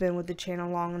y'all who've been with the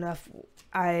channel long enough,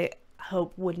 I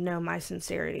hope would know my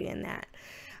sincerity in that.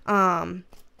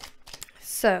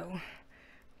 So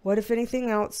what, if anything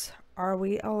else, are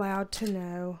we allowed to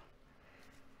know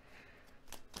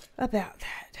about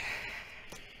that?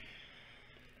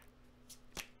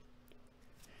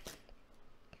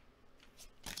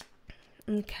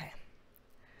 Okay.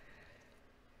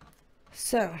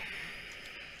 So,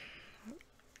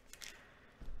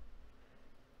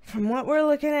 from what we're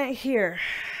looking at here,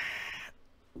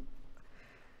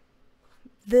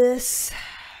 this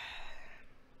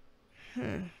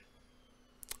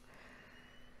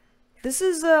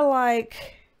is a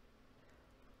like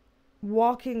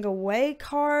walking away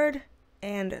card,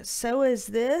 and so is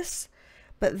this,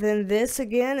 but then this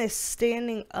again is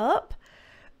standing up.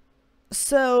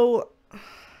 So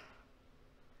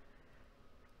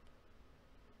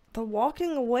the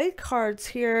walking away cards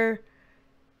here,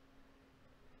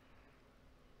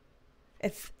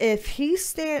 if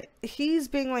he's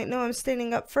being like, no, I'm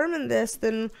standing up firm in this,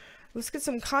 then let's get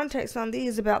some context on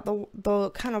these about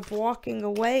the kind of walking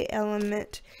away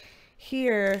element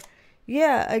here.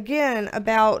 Yeah, again,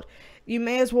 about you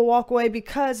may as well walk away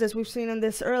because, as we've seen in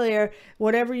this earlier,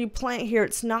 whatever you plant here,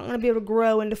 it's not going to be able to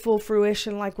grow into full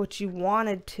fruition like what you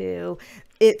wanted to.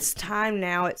 It's time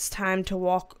now. It's time to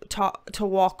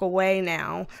walk away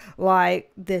now.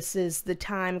 Like, this is the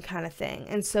time kind of thing.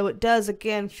 And so it does,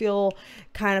 again, feel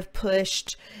kind of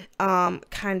pushed,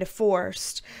 kind of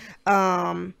forced.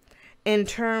 In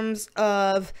terms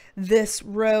of this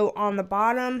row on the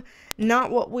bottom,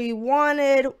 not what we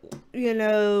wanted, you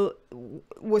know,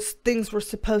 things were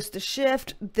supposed to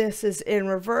shift. This is in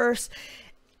reverse.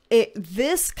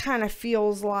 This kind of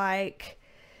feels like,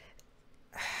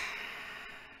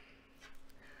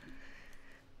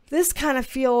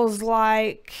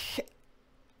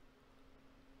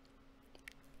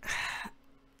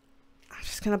 I'm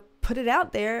just going to put it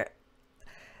out there,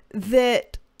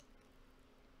 that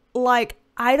like,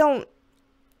 I don't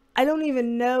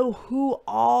even know who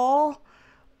all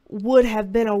would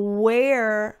have been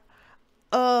aware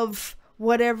of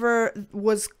whatever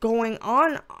was going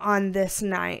on this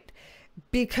night,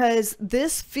 because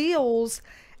this feels,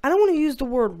 I don't want to use the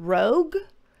word rogue,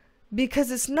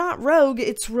 because it's not rogue,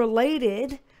 it's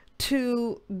related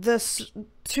to the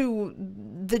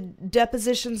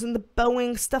depositions and the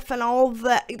Boeing stuff and all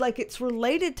that. Like, it's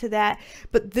related to that,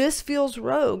 but this feels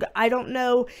rogue. I don't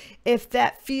know if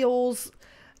that feels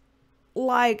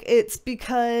like it's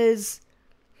because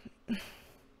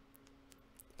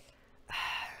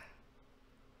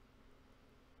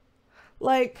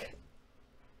like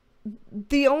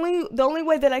the only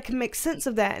way that I can make sense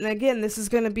of that, and again, this is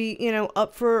going to be, you know,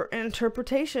 up for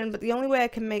interpretation, but the only way I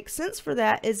can make sense for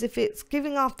that is if it's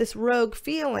giving off this rogue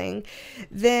feeling,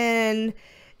 then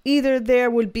either there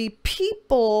would be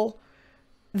people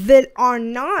that are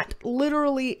not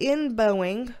literally in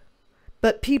Boeing,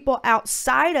 but people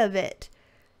outside of it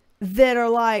that are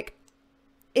like,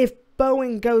 if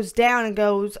Boeing goes down and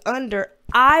goes under,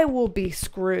 I will be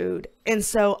screwed. And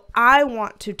so I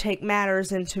want to take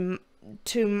matters into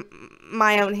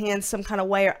my own hands some kind of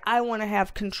way, or I want to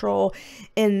have control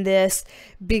in this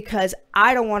because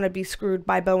I don't want to be screwed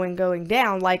by Boeing going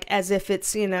down, like as if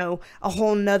it's, you know, a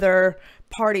whole nother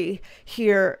party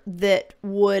here that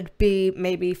would be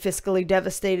maybe fiscally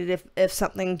devastated if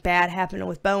something bad happened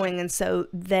with Boeing. And so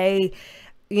they,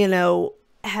 you know,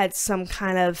 had some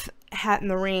kind of hat in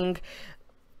the ring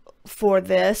for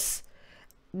this,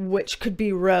 which could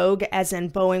be rogue, as in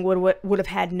Boeing would have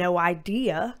had no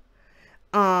idea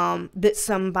that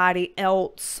somebody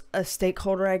else, a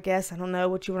stakeholder, I guess, I don't know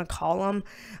what you want to call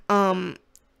them,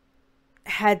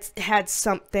 had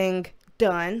something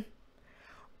done.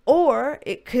 Or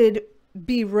it could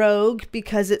be rogue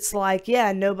because it's like,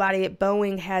 yeah, nobody at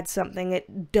Boeing had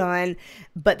something done,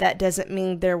 but that doesn't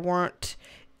mean there weren't,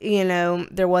 you know,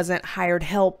 there wasn't hired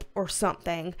help or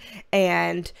something.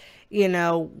 And, you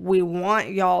know, we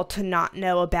want y'all to not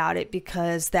know about it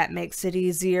because that makes it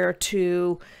easier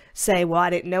to say, well, I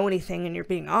didn't know anything, and you're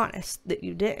being honest that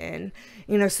you didn't.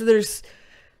 You know, so there's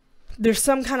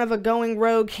some kind of a going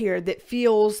rogue here that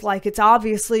feels like it's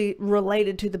obviously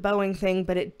related to the Boeing thing,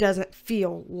 but it doesn't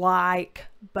feel like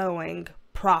Boeing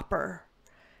proper.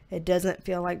 It doesn't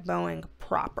feel like Boeing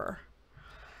proper.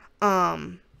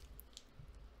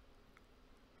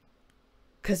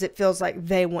 because it feels like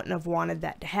they wouldn't have wanted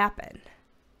that to happen.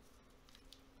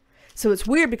 So it's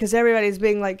weird because everybody's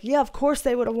being like, yeah, of course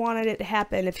they would have wanted it to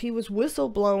happen. If he was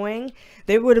whistleblowing,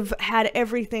 they would have had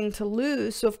everything to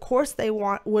lose. So of course they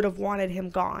would have wanted him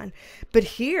gone. But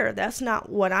here, that's not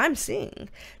what I'm seeing.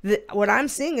 What I'm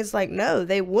seeing is like, no,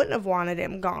 they wouldn't have wanted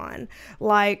him gone.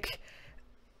 Like,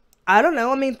 I don't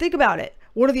know. I mean, think about it.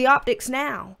 What are the optics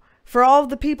now? For all of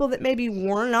the people that maybe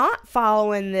were not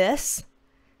following this,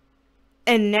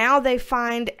 and now they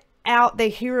find out, they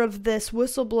hear of this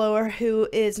whistleblower who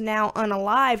is now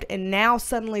unalived, and now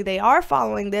suddenly they are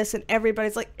following this, and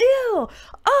everybody's like, ew,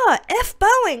 F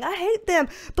Boeing, I hate them,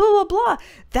 blah, blah, blah.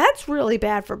 That's really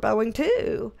bad for Boeing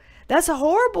too. That's a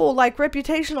horrible, like,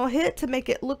 reputational hit to make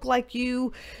it look like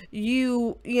you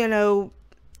know,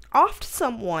 offed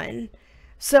someone.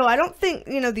 So I don't think,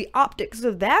 you know, the optics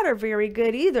of that are very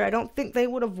good either. I don't think they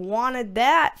would have wanted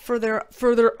that for their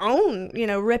own, you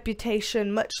know,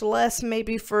 reputation, much less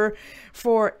maybe for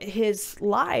his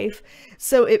life.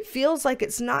 So it feels like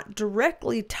it's not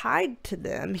directly tied to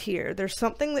them here. There's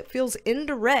something that feels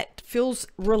indirect, feels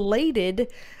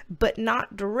related, but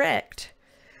not direct.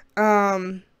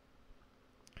 So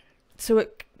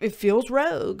it feels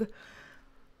rogue.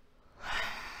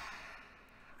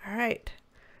 All right.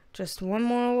 Just one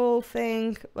more little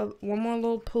thing, one more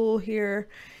little pull here,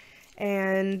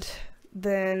 and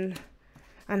then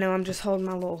I know I'm just holding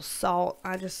my little salt.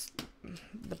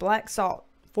 The black salt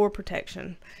for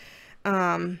protection.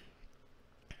 But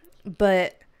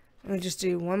let me just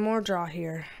do one more draw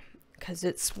here,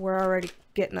 because we're already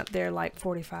getting up there like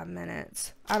 45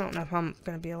 minutes. I don't know if I'm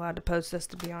going to be allowed to post this,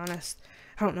 to be honest.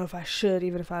 I don't know if I should,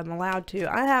 even if I'm allowed to.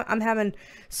 I'm having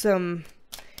some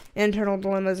internal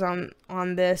dilemmas on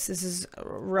this. This is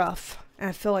rough, and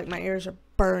I feel like my ears are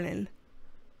burning.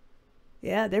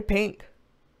 Yeah, they're pink.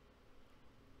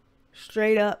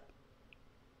 Straight up.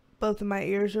 Both of my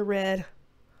ears are red.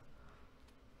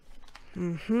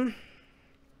 Not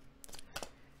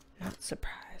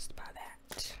surprised by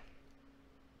that.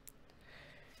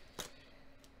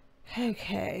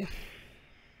 Okay.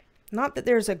 Not that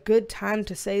there's a good time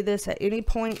to say this at any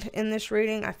point in this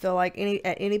reading. I feel like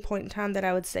at any point in time that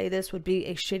I would say this would be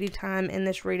a shitty time in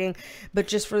this reading. But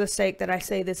just for the sake that I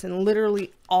say this in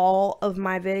literally all of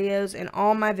my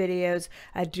videos,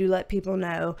 I do let people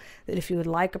know that if you would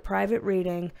like a private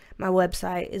reading, my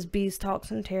website is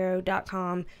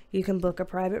BeasTalksAndTarot.com. You can book a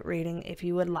private reading if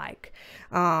you would like.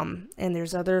 And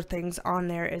there's other things on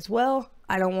there as well.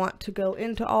 I don't want to go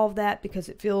into all of that because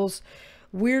it feels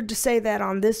weird to say that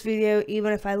on this video,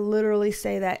 even if I literally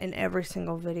say that in every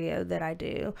single video that I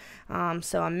do.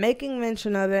 So I'm making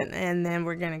mention of it, and then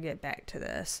we're going to get back to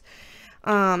this.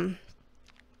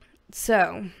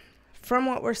 So from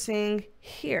what we're seeing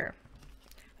here,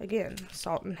 again,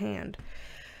 salt in hand,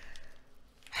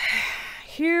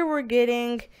 here we're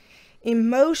getting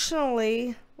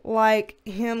emotionally like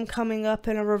him coming up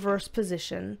in a reverse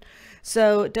position.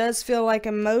 So it does feel like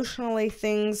emotionally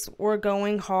things were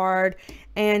going hard,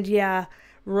 and yeah,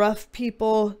 rough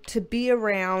people to be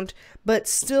around, but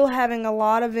still having a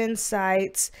lot of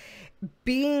insights,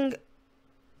 being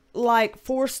like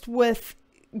forced with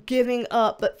giving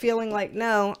up, but feeling like,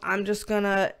 no, I'm just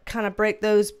gonna kind of break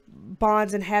those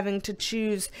bonds and having to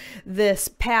choose this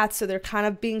path. So they're kind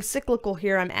of being cyclical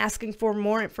here. I'm asking for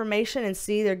more information, and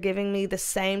see, they're giving me the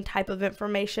same type of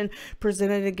information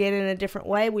presented again in a different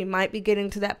way. We might be getting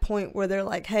to that point where they're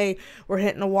like, hey, we're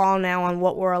hitting a wall now on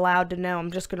what we're allowed to know.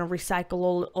 I'm just going to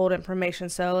recycle old information.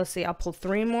 So let's see, I'll pull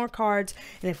 3 more cards,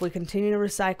 and if we continue to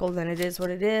recycle, then it is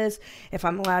what it is. If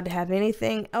I'm allowed to have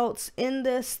anything else in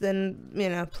this, then, you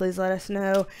know, please let us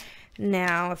know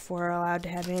now if we're allowed to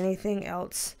have anything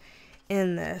else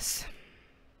in this.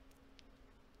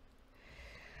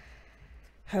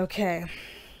 Okay.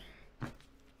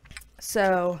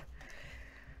 So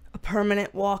a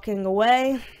permanent walking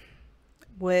away,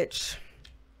 which,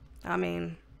 I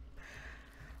mean,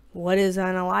 what is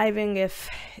unaliving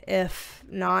if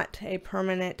not a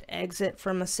permanent exit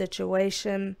from a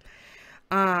situation?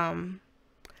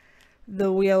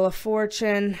 The Wheel of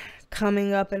Fortune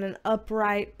coming up in an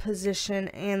upright position,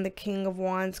 and the King of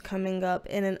Wands coming up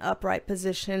in an upright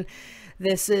position.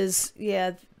 This is,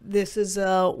 yeah, this is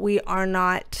we are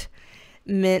not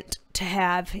meant to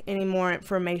have any more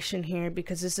information here,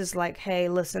 because this is like, hey,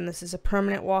 listen, this is a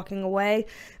permanent walking away.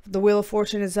 The Wheel of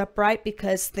Fortune is upright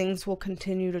because things will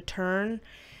continue to turn,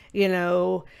 you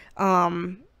know,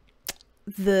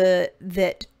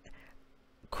 that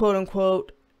quote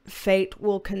unquote fate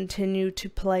will continue to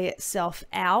play itself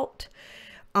out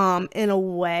in a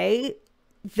way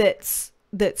that's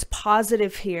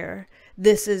positive here,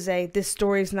 this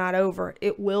story's not over.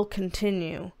 It will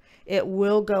continue. It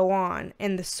will go on.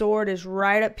 And the sword is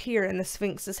right up here in the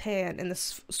Sphinx's hand. And the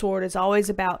sword is always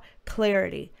about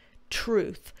clarity,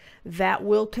 truth. That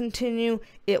will continue.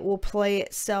 It will play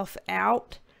itself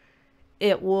out.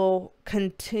 It will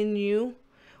continue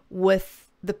with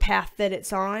the path that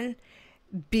it's on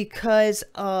because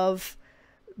of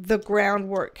the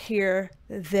groundwork here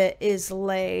that is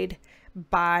laid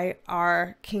by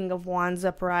our King of Wands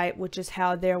upright, which is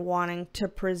how they're wanting to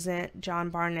present John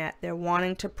Barnett. They're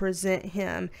wanting to present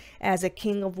him as a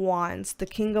King of Wands. The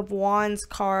King of Wands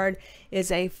card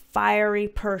is a fiery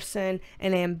person,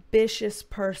 an ambitious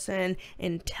person,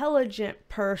 intelligent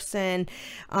person,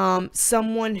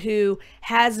 someone who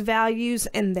has values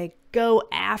and they go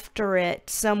after it,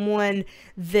 someone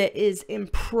that is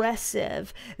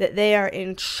impressive, that they are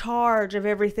in charge of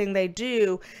everything they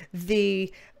do.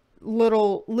 The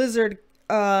little lizard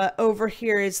over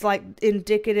here is like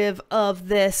indicative of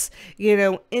this, you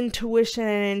know, intuition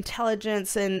and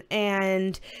intelligence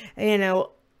and you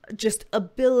know, just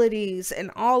abilities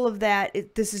and all of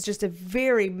that. This is just a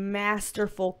very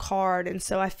masterful card, and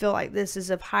so I feel like this is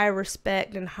of high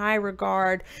respect and high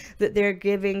regard that they're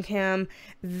giving him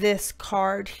this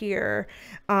card here,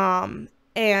 and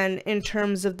in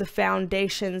terms of the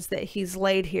foundations that he's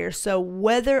laid here. So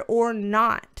whether or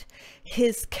not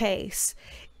his case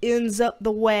ends up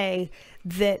the way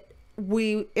that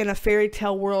we in a fairy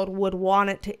tale world would want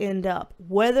it to end up,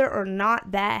 whether or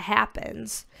not that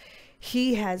happens,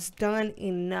 he has done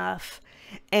enough,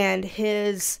 and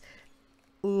his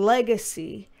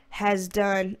legacy has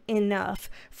done enough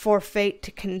for fate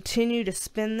to continue to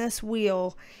spin this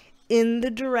wheel in the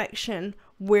direction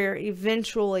where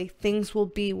eventually things will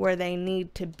be where they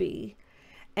need to be.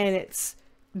 And it's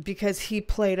because he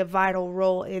played a vital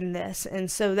role in this.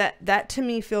 And so that to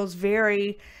me feels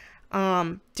very,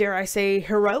 dare I say,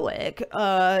 heroic.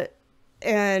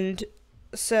 And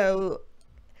so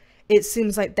it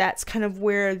seems like that's kind of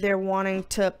where they're wanting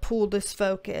to pull this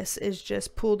focus, is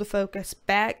just pull the focus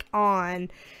back on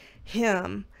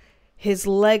him, his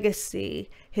legacy,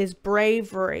 his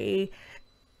bravery,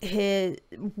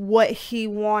 what he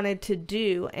wanted to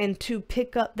do, and to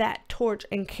pick up that torch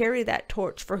and carry that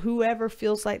torch for whoever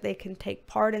feels like they can take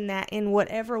part in that, in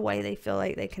whatever way they feel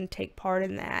like they can take part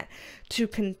in that, to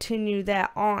continue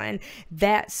that on.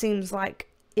 That seems like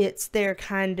it's their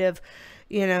kind of,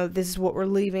 you know, this is what we're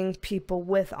leaving people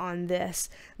with on this,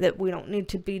 that we don't need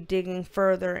to be digging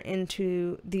further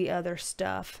into the other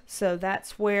stuff. So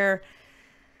that's where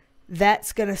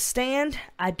that's going to stand.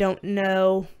 I don't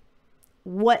know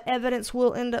what evidence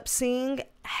we'll end up seeing,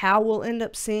 how we'll end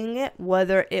up seeing it,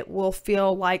 whether it will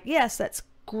feel like, yes, that's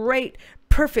great,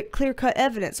 perfect, clear-cut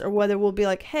evidence, or whether we'll be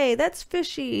like, hey, that's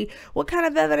fishy. What kind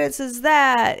of evidence is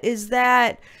that? Is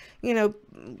that, you know,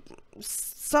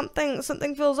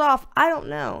 something feels off? I don't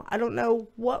know. I don't know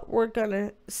what we're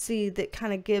gonna see that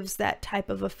kind of gives that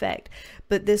type of effect.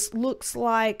 But this looks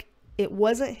like it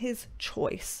wasn't his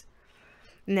choice.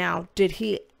 Now, did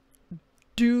he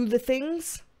do the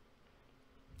things?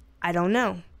 I don't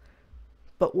know.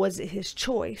 But was it his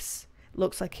choice?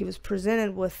 Looks like he was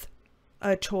presented with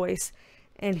a choice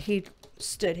and he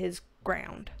stood his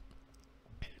ground.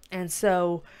 And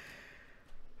so,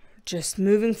 just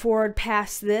moving forward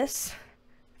past this,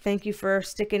 thank you for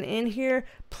sticking in here.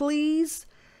 Please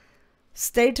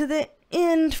stay to the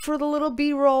end for the little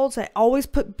B-rolls. I always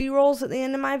put B-rolls at the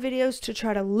end of my videos to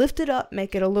try to lift it up,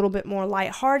 make it a little bit more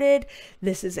lighthearted.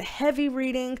 This is a heavy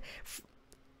reading.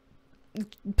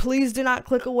 Please do not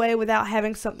click away without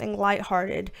having something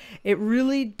lighthearted. It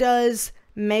really does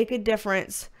make a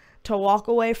difference to walk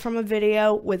away from a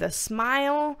video with a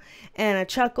smile and a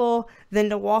chuckle than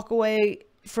to walk away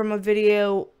from a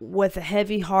video with a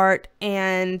heavy heart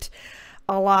and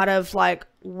a lot of like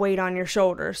weight on your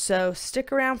shoulders. So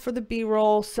stick around for the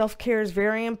B-roll. Self-care is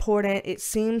very important. It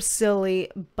seems silly,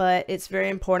 but it's very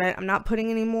important. I'm not putting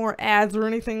any more ads or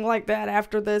anything like that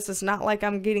after this. It's not like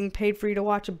I'm getting paid for you to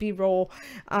watch a B-roll.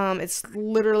 It's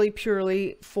literally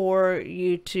purely for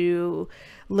you to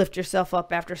lift yourself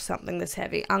up after something this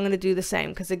heavy. I'm going to do the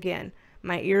same because, again,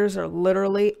 my ears are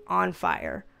literally on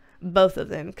fire. Both of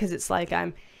them, because it's like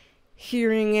I'm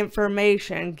hearing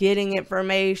information, getting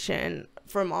information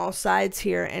from all sides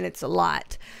here, and it's a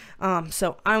lot.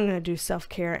 So I'm going to do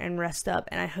self-care and rest up,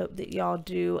 and I hope that y'all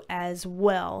do as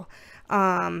well.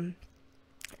 And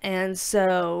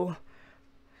so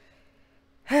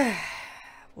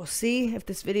we'll see if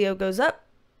this video goes up.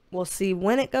 We'll see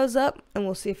when it goes up, and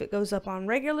we'll see if it goes up on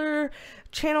regular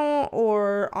channel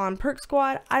or on Perk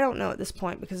Squad. I don't know at this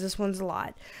point because this one's a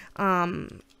lot.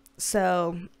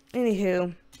 So,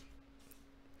 anywho,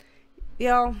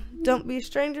 Y'all, don't be a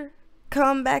stranger.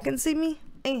 Come back and see me,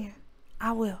 and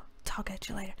I will talk at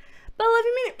you later. But I love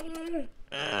you, minute.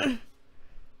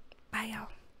 Bye, y'all.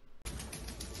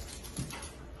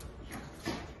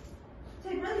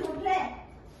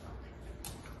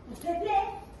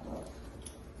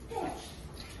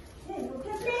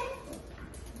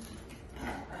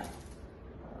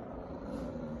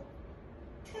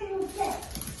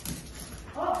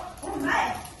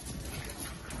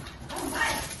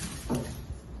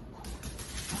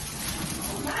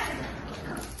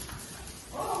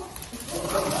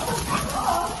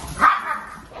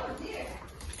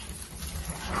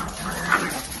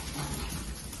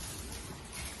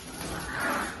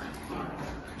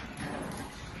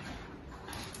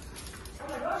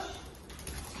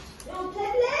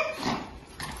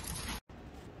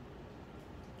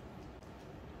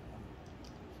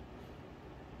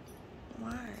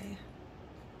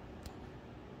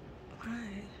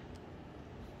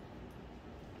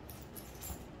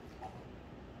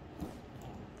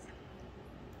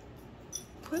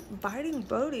 Quit biting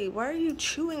Bodhi. Why are you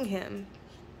chewing him?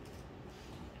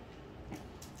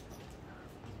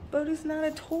 Bodhi's not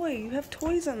a toy. You have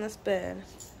toys on this bed.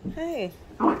 Hey.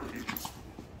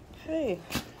 Hey.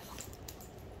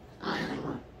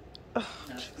 Oh,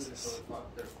 Jesus.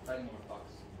 They're fighting over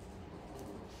fox.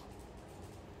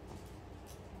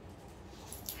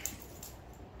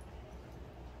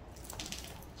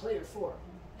 Player 4,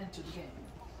 enter the game.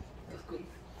 Earthquake.